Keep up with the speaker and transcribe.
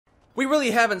We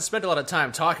really haven't spent a lot of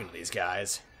time talking to these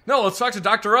guys. No, let's talk to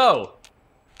Dr. O.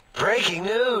 Breaking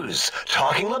news.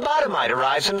 Talking lobotomite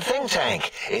arrives in think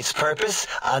tank. Its purpose,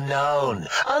 unknown.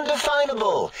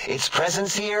 Undefinable. Its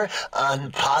presence here,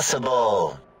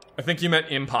 impossible. I think you meant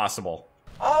impossible.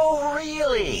 Oh,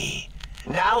 really?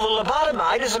 Now the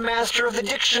lobotomite is a master of the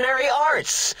dictionary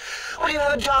arts. What, do you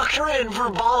have a doctorate in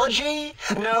verbology?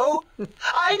 No?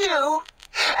 I do.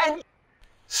 And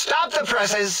stop the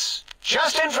presses.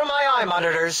 Just in from my eye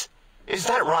monitors. Is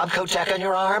that Rob Kotek on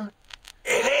your arm?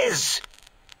 It is.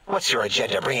 What's your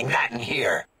agenda bringing that in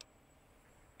here?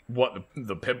 What,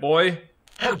 the PipBoy?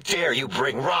 How dare you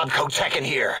bring Rob Kotek in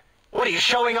here? What are you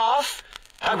showing off?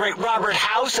 How great Robert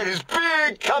House and his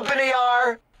big company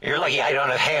are? You're lucky I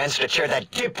don't have hands to tear that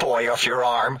dip boy off your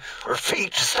arm, or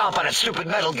feet to stomp on its stupid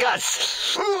metal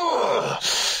guts. Ugh.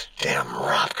 Damn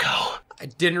Robco. I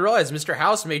didn't realize Mr.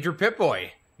 House made your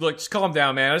PipBoy. Look, just calm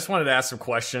down, man. I just wanted to ask some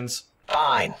questions.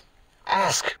 Fine.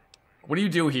 Ask. What do you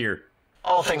do here?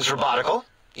 All things robotical.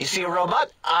 You see a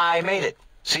robot? I made it.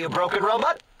 See a broken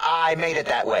robot? I made it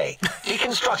that way.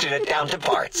 Deconstructed it down to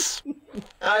parts.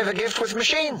 I have a gift with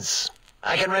machines.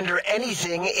 I can render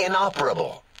anything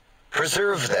inoperable.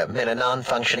 Preserve them in a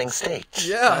non-functioning state.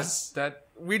 Yes,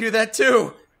 we do that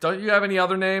too. Don't you have any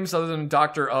other names other than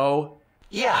Dr. O?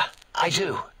 Yeah, I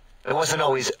do. It wasn't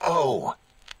always O.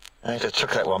 I just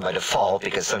took that one by default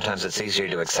because sometimes it's easier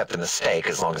to accept the mistake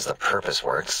as long as the purpose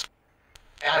works.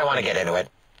 I don't want to get into it.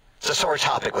 It's a sore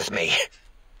topic with me.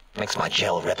 Makes my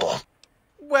gel ripple.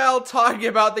 Well, talking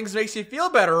about things makes you feel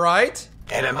better, right?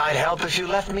 And it might help if you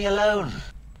left me alone.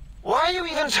 Why are you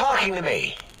even talking to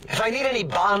me? If I need any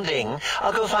bonding,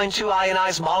 I'll go find two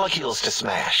ionized molecules to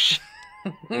smash.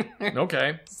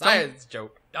 Okay. Science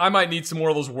joke. I might need some more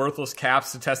of those worthless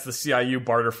caps to test the CIU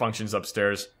barter functions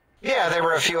upstairs. Yeah, there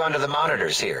were a few under the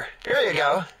monitors here. Here you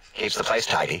go. Keeps the place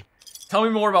tidy. Tell me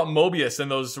more about Mobius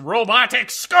and those robotic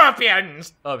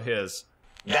scorpions of his.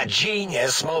 That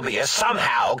genius, Mobius,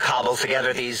 somehow cobbled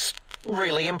together these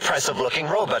really impressive-looking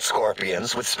robot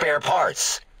scorpions with spare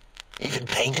parts. Even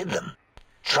painted them.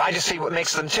 Tried to see what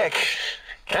makes them tick.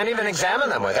 Can't even examine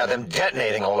them without them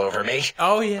detonating all over me.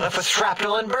 Oh, yeah. Left with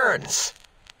shrapnel and burns.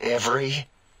 Every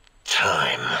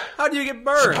time. How do you get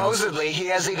burned? Supposedly, he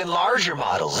has even larger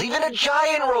models. Even a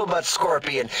giant robot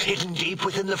scorpion hidden deep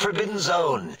within the Forbidden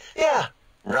Zone. Yeah,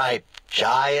 right.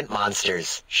 Giant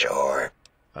monsters. Sure.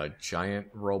 A giant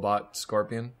robot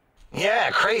scorpion? Yeah,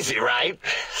 crazy, right?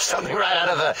 Something right out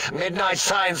of a midnight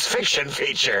science fiction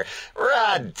feature.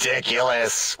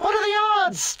 Ridiculous. What are the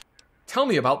odds? Tell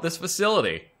me about this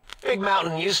facility. Big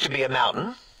Mountain used to be a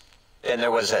mountain. Then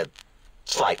there was a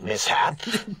slight mishap.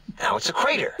 Now it's a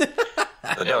crater.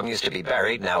 The dome used to be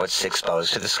buried. Now it's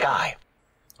exposed to the sky.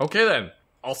 Okay then.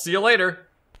 I'll see you later.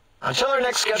 Until our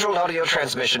next scheduled audio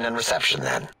transmission and reception,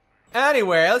 then.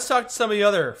 Anyway, let's talk to some of the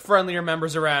other friendlier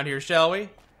members around here, shall we?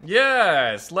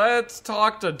 Yes, let's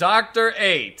talk to Dr.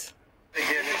 8.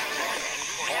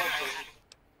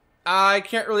 I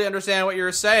can't really understand what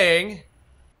you're saying.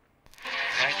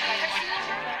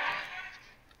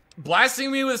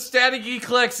 Blasting me with staticky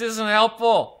clicks isn't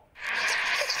helpful.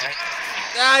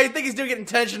 I think he's doing it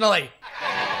intentionally.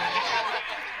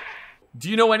 Do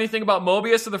you know anything about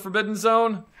Mobius of the Forbidden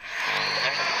Zone?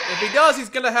 If he does, he's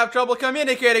gonna have trouble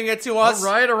communicating it to us.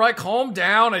 Alright, calm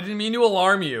down. I didn't mean to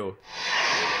alarm you.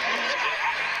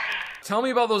 Tell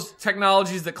me about those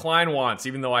technologies that Klein wants,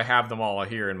 even though I have them all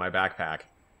here in my backpack.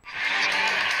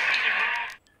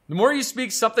 The more you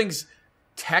speak something's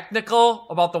technical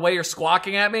about the way you're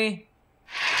squawking at me.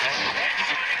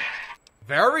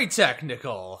 Very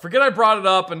technical. Forget I brought it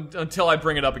up until I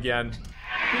bring it up again.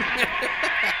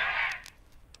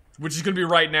 Which is going to be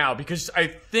right now, because I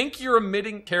think you're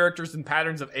omitting characters and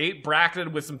patterns of 8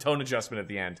 bracketed with some tone adjustment at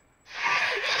the end.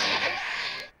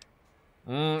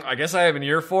 I guess I have an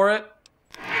ear for it.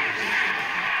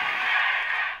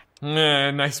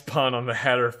 Nice pun on the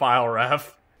header file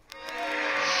ref.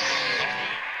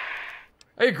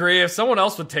 I agree, if someone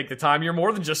else would take the time, you're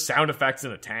more than just sound effects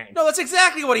in a tank. No, that's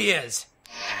exactly what he is.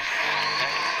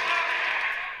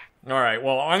 Alright,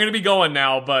 well, I'm gonna be going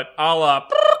now, but I'll,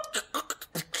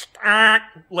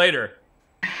 later.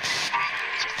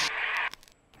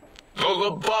 The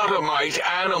lobotomite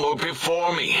animal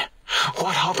before me.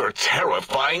 What other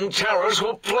terrifying terrors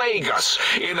will plague us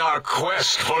in our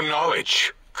quest for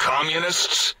knowledge?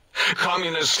 Communists?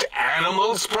 Communist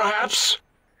animals, perhaps?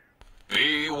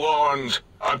 Be warned.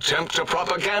 Attempt to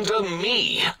propaganda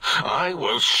me. I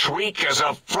will shriek as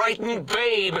a frightened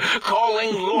babe,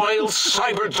 calling loyal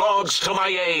cyber dogs to my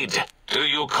aid. Do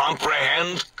you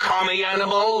comprehend, commie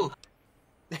animal?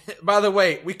 By the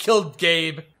way, we killed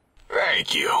Gabe.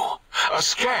 Thank you. A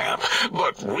scamp,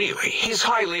 but really, his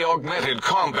highly augmented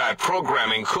combat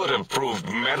programming could have proved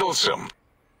meddlesome.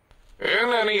 In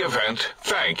any event,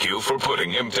 thank you for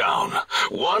putting him down.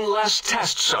 One less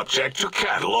test subject to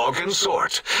catalog and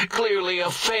sort. Clearly a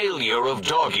failure of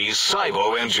Doggie's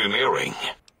cybo-engineering.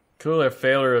 Clearly a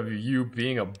failure of you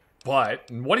being a butt.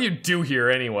 And what do you do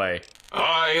here anyway?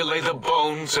 I lay the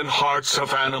bones and hearts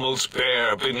of animals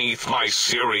bare beneath my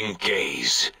searing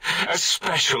gaze.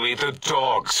 Especially the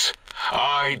dogs.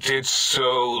 I did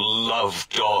so love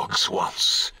dogs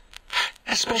once.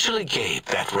 Especially Gabe,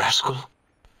 that rascal.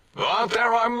 But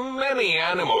there are many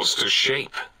animals to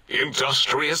shape.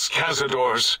 Industrious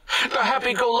cazadors, the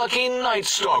happy-go-lucky night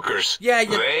stalkers. Yeah,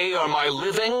 They are my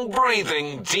living,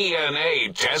 breathing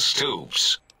DNA test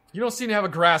tubes. You don't seem to have a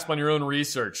grasp on your own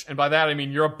research, and by that I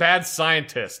mean you're a bad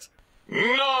scientist.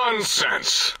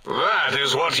 Nonsense! That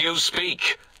is what you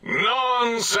speak.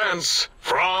 Nonsense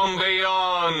from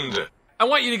beyond. I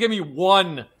want you to give me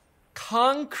one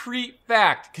concrete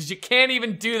fact, because you can't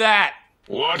even do that.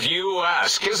 What you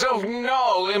ask is of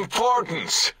no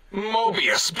importance.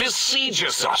 Mobius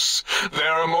besieges us.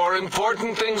 There are more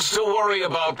important things to worry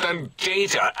about than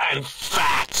data and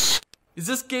facts. Is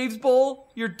this Gabe's bowl?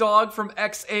 Your dog from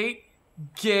X8?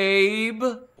 Gabe?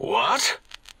 What?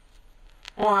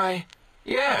 Why,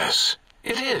 yes,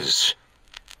 it is.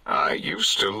 I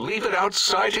used to leave it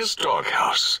outside his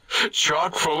doghouse,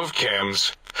 chock full of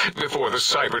chems, before the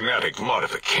cybernetic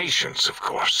modifications, of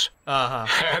course.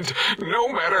 And no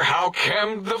matter how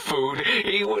chemmed the food,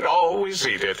 he would always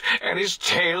eat it, and his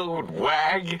tail would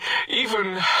wag,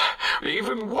 even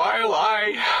while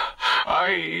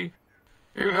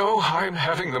You know, I'm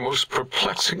having the most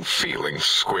perplexing feeling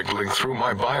squiggling through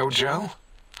my biogel.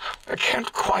 I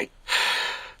can't quite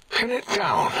pin it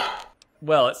down.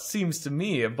 Well, it seems to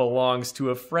me it belongs to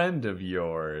a friend of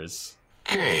yours.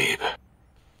 Gabe.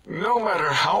 No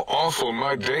matter how awful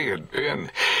my day had been,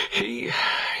 he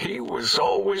was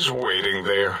always waiting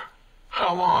there.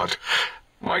 How odd.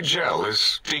 My gel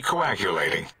is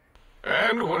decoagulating.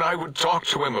 And when I would talk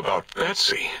to him about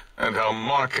Betsy, and how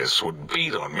Marcus would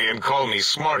beat on me and call me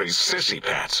Smarty's sissy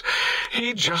pants,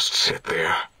 he'd just sit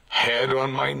there, head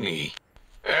on my knee,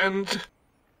 and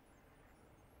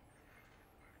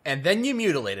then you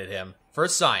mutilated him for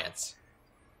science.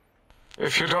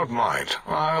 If you don't mind,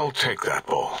 I'll take that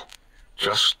bowl.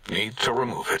 Just need to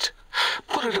remove it.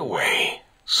 Put it away,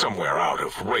 somewhere out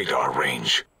of radar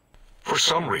range. For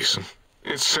some reason,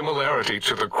 its similarity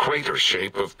to the crater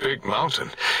shape of Big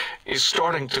Mountain is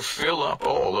starting to fill up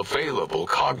all available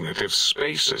cognitive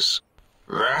spaces.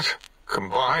 That,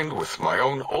 combined with my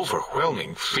own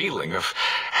overwhelming feeling of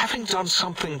having done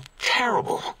something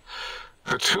terrible,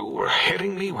 the two are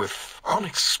hitting me with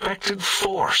unexpected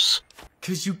force.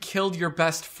 'Cause you killed your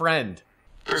best friend.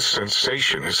 This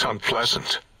sensation is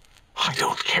unpleasant. I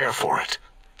don't care for it.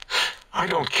 I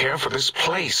don't care for this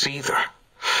place either.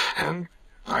 And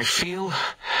I feel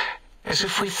as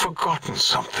if we've forgotten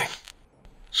something.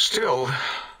 Still,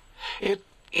 it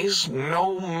is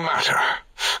no matter.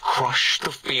 Crush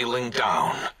the feeling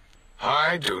down.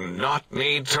 I do not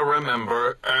need to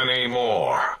remember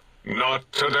anymore.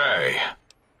 Not today.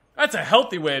 That's a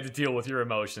healthy way to deal with your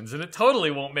emotions, and it totally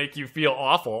won't make you feel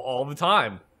awful all the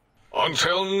time.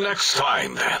 Until next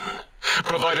time, then.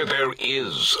 Provided there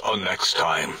is a next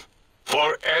time.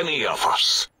 For any of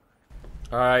us.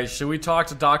 Alright, should we talk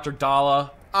to Dr.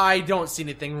 Dalla? I don't see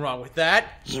anything wrong with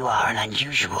that. You are an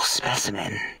unusual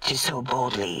specimen to so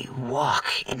boldly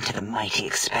walk into the mighty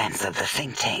expanse of the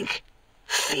think tank,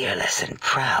 fearless and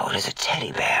proud as a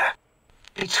teddy bear.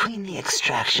 Between the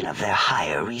extraction of their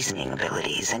higher reasoning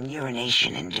abilities and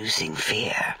urination-inducing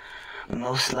fear,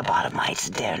 most lobotomites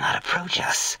dare not approach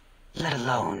us, let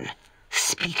alone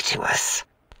speak to us.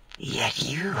 Yet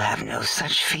you have no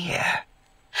such fear.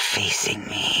 Facing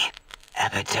me,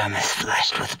 epidermis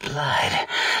flushed with blood,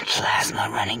 plasma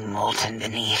running molten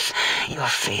beneath, your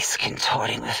face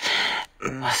contorting with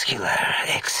muscular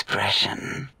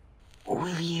expression.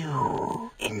 Will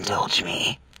you indulge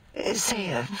me?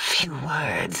 Say a few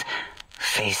words.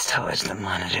 Face towards the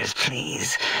monitors,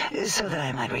 please, so that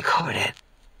I might record it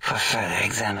for further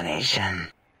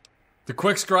examination. The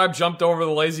quick scribe jumped over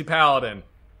the lazy paladin.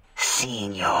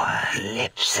 Seeing your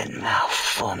lips and mouth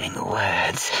forming the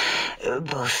words,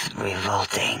 both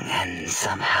revolting and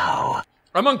somehow...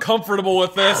 I'm uncomfortable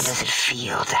with How this. does it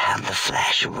feel to have the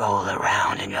flesh roll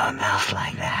around in your mouth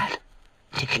like that?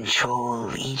 To control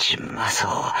each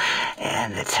muscle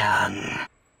and the tongue?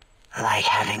 Like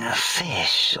having a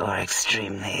fish or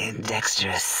extremely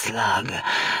dexterous slug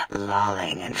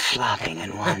lolling and flopping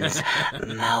in one's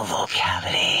malval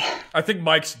cavity. I think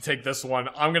Mike should take this one.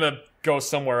 I'm gonna go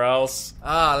somewhere else.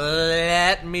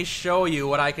 Let me show you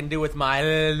what I can do with my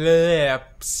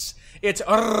lips. It's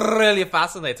really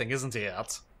fascinating, isn't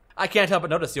it? I can't help but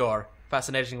notice your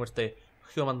fascination with the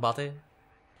human body.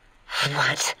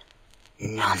 What?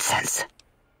 Nonsense.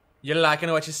 You liking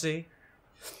what you see?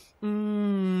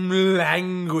 Language.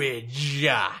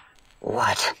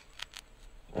 What?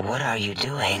 What are you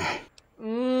doing?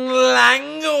 Language.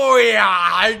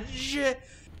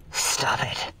 Stop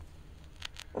it.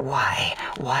 Why?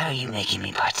 Why are you making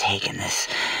me partake in this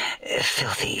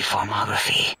filthy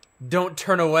formography? Don't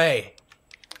turn away.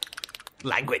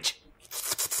 Language.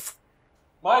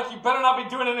 Mike, you better not be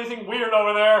doing anything weird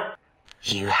over there.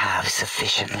 You have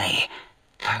sufficiently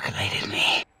percolated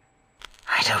me.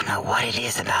 I don't know what it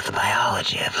is about the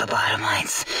biology of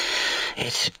lobotomites.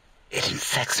 It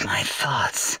infects my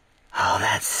thoughts. All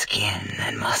that skin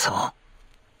and muscle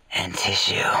and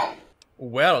tissue.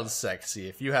 Well, sexy,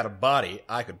 if you had a body,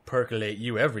 I could percolate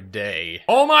you every day.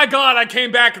 Oh my god, I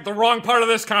came back at the wrong part of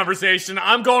this conversation.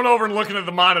 I'm going over and looking at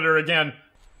the monitor again.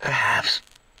 Perhaps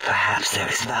there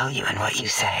is value in what you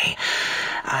say.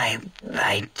 I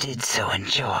did so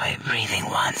enjoy breathing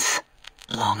once,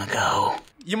 long ago.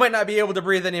 You might not be able to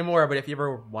breathe anymore, but if you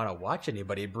ever want to watch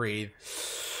anybody breathe...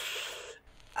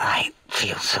 I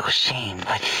feel so ashamed,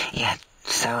 but yet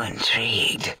so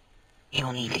intrigued.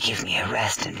 You'll need to give me a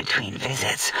rest in between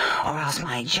visits, or else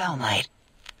my jaw might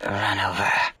run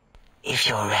over. If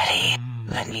you're ready,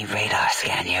 let me radar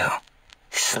scan you.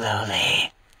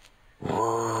 Slowly.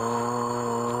 Woo.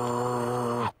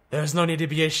 There's no need to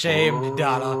be ashamed,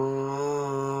 Donna.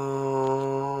 Woo.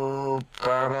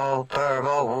 Purple,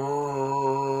 purple,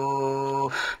 woo.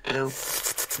 Bloop,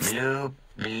 bloop,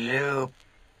 bloop.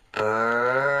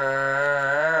 Purple.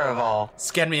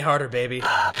 Scan me harder, baby.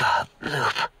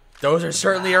 Bloop. Those are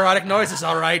certainly erotic noises,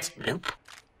 all right. Bloop.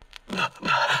 Bloop.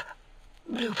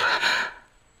 Bloop.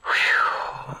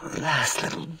 Whew. Last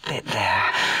little bit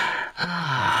there.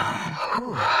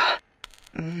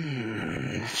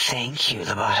 Thank you,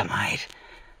 lobotomite.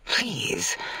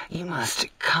 Please, you must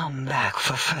come back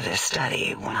for further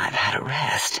study when I've had a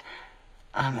rest.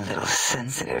 I'm a little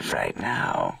sensitive right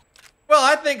now. Well,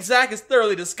 I think Zach is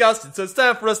thoroughly disgusted, so it's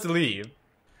time for us to leave.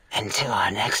 Until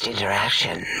our next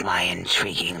interaction, my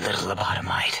intriguing little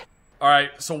lobotomite.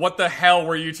 Alright, so what the hell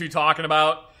were you two talking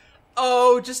about?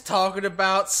 Oh, just talking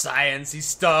about sciencey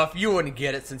stuff. You wouldn't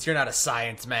get it since you're not a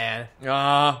science man.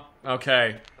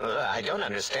 Okay. I don't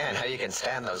understand how you can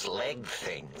stand those leg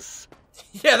things.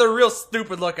 Yeah, they're real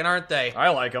stupid looking, aren't they? I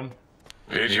like them.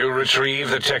 Did you retrieve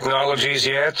the technologies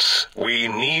yet? We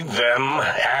need them,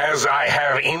 as I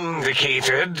have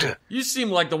indicated. You seem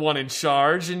like the one in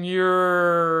charge, and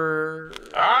you're...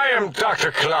 I am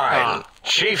Dr. Klein,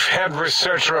 Chief Head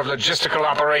Researcher of Logistical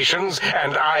Operations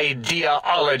and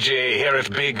Ideology here at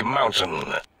Big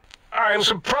Mountain. I am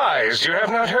surprised you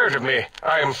have not heard of me.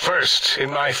 I am first in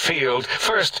my field,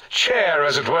 first chair,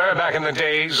 as it were, back in the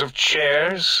days of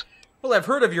chairs. Well, I've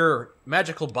heard of your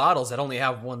magical bottles that only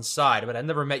have one side, but I've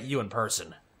never met you in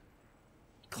person.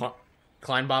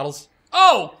 Klein bottles?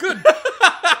 Oh, good!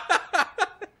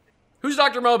 Who's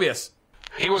Dr. Mobius?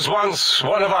 He was once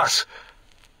one of us,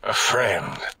 a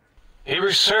friend. He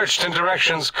researched in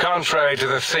directions contrary to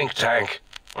the think tank.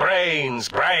 Brains,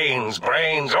 brains,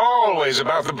 brains, always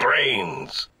about the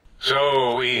brains.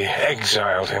 So we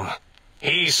exiled him.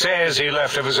 He says he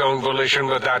left of his own volition,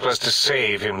 but that was to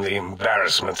save him the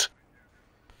embarrassment.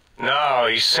 Now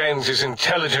he sends his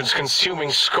intelligence-consuming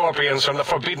scorpions from the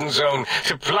Forbidden Zone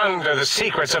to plunder the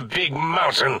secrets of Big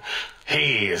Mountain.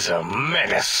 He is a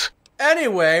menace.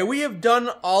 Anyway, we have done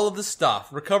all of the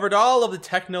stuff, recovered all of the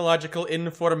technological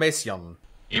information.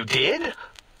 You did?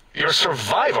 Your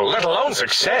survival, let alone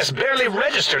success, barely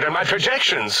registered in my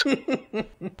projections.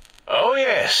 Oh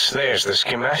yes, there's the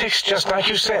schematics, just like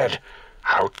you said.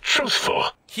 How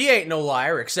truthful. He ain't no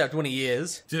liar, except when he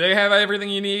is. Do they have everything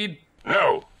you need?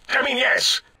 No. I mean,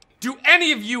 yes. Do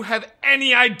any of you have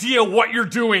any idea what you're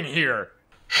doing here?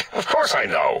 Of course I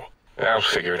know. I'll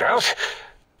figure it out.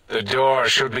 The door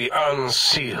should be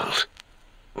unsealed.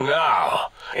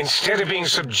 Now, instead of being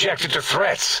subjected to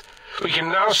threats, we can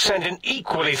now send an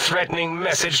equally threatening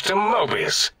message to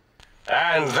Mobius.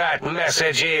 And that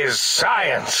message is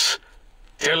science.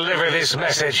 Deliver this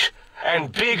message,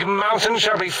 and Big Mountain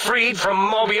shall be freed from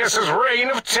Mobius's reign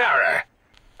of terror.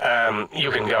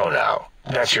 You can go now.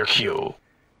 That's your cue.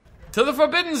 To the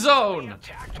Forbidden Zone!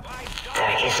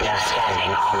 There is no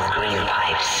standing on the green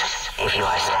pipes. If you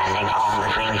are standing on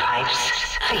the green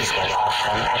pipes, please get off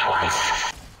them at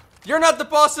once. You're not the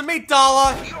boss of me,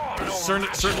 Dala!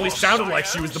 Certainly sounded like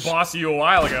she was the boss of you a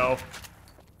while ago.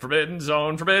 Forbidden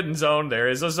zone, there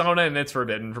is a zone and it's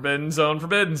forbidden. Forbidden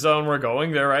zone, we're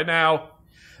going there right now.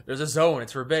 There's a zone,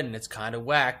 it's forbidden, it's kinda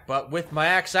whack, but with my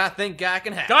axe I think I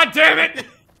can hack. God damn it!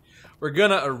 We're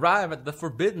gonna arrive at the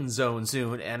forbidden zone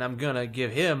soon, and I'm gonna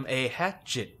give him a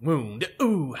hatchet wound.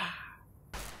 Ooh.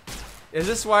 Is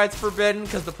this why it's forbidden?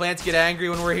 Because the plants get angry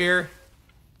when we're here?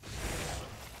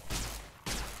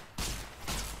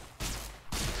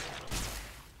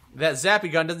 That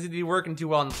zappy gun doesn't seem to be working too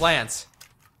well on plants.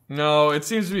 No, it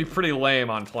seems to be pretty lame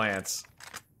on plants.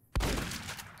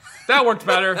 That worked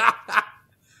better.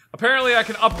 Apparently I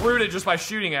can uproot it just by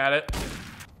shooting at it.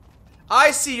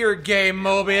 I see your game,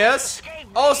 Mobius.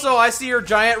 Also, I see your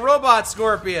giant robot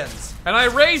scorpions. And I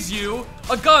raise you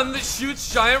a gun that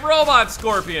shoots giant robot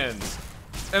scorpions.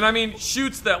 And I mean,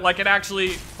 shoots that like it actually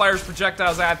fires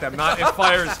projectiles at them, not it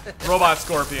fires robot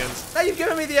scorpions. Now you've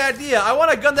given me the idea. I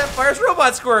want a gun that fires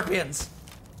robot scorpions.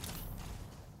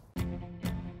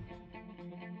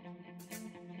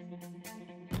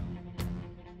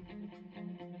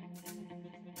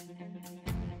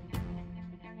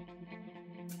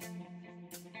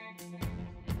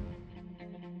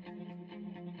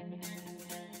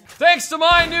 Thanks to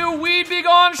my new Weed Be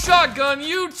Gone shotgun,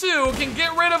 you too can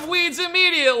get rid of weeds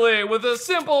immediately with a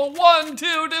simple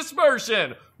 1-2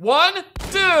 dispersion. 1,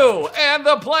 2, and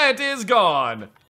the plant is gone.